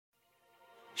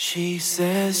She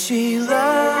says she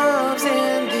loves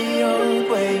in the old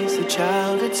ways, a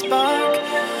childhood spark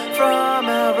from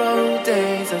our old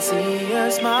days. I see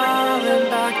her smiling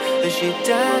back as she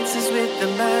dances with the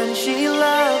man she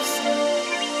loves.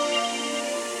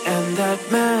 And that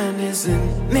man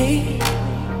isn't me.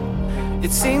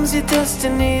 It seems your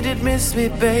destiny did miss me,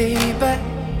 baby.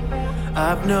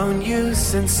 I've known you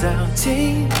since our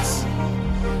teens.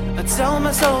 I tell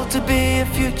my soul to be a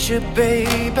future,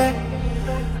 baby.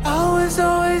 I was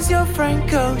always your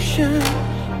Frank Ocean,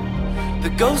 the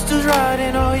ghost who's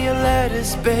writing all your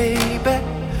letters, baby,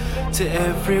 to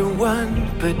everyone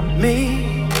but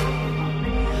me.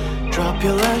 Drop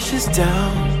your lashes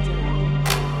down.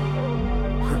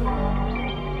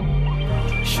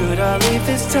 Should I leave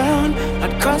this town?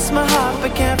 I'd cross my heart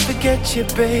but can't forget you,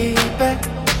 baby.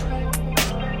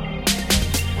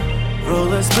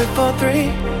 Roll a split for three.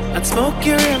 I'd smoke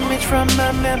your image from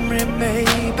my memory,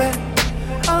 maybe.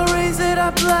 I'll raise it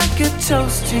up like a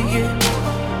toast to you.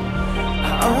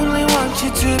 I only want you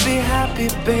to be happy,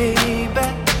 baby.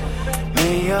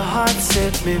 May your heart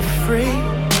set me free.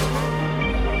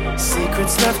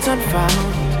 Secrets left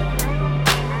unfound.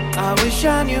 I wish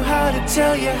I knew how to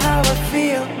tell you how I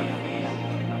feel.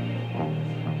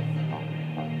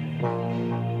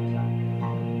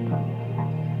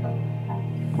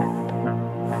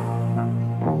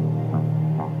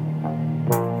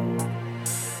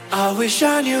 I wish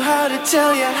I knew how to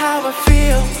tell you how I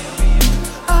feel.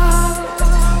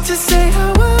 To say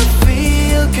how I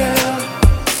feel, girl.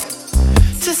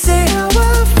 To say how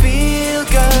I feel,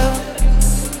 girl.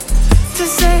 To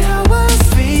say how I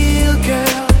feel,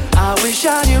 girl. I wish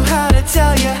I knew how to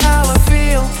tell you how I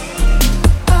feel.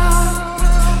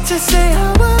 To say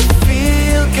how I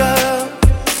feel, girl.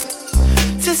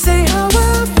 To say how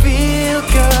I feel,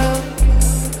 girl.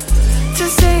 To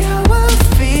say how I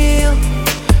feel.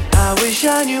 I wish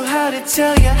I knew how to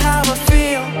tell you how I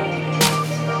feel.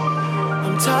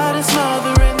 I'm tired of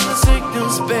smothering the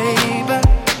signals, baby,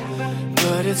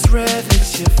 but it's rare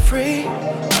that you're free.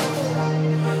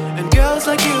 And girls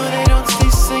like you, they don't stay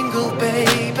single,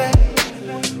 baby.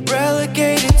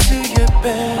 Relegated to your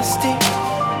bestie.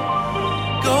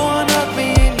 Go on up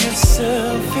me in your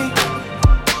selfie.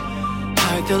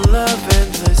 Hide the love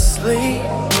endlessly,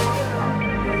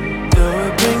 though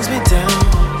it brings me down.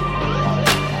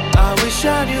 I wish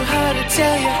I knew how to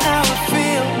tell you how I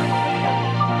feel.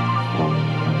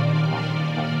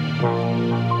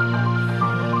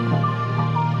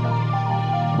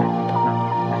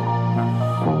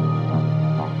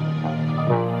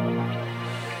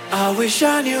 I wish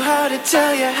I knew how to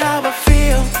tell you how I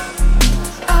feel.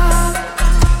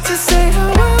 To say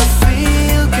how I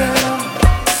feel, girl.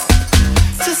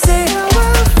 To say how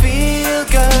I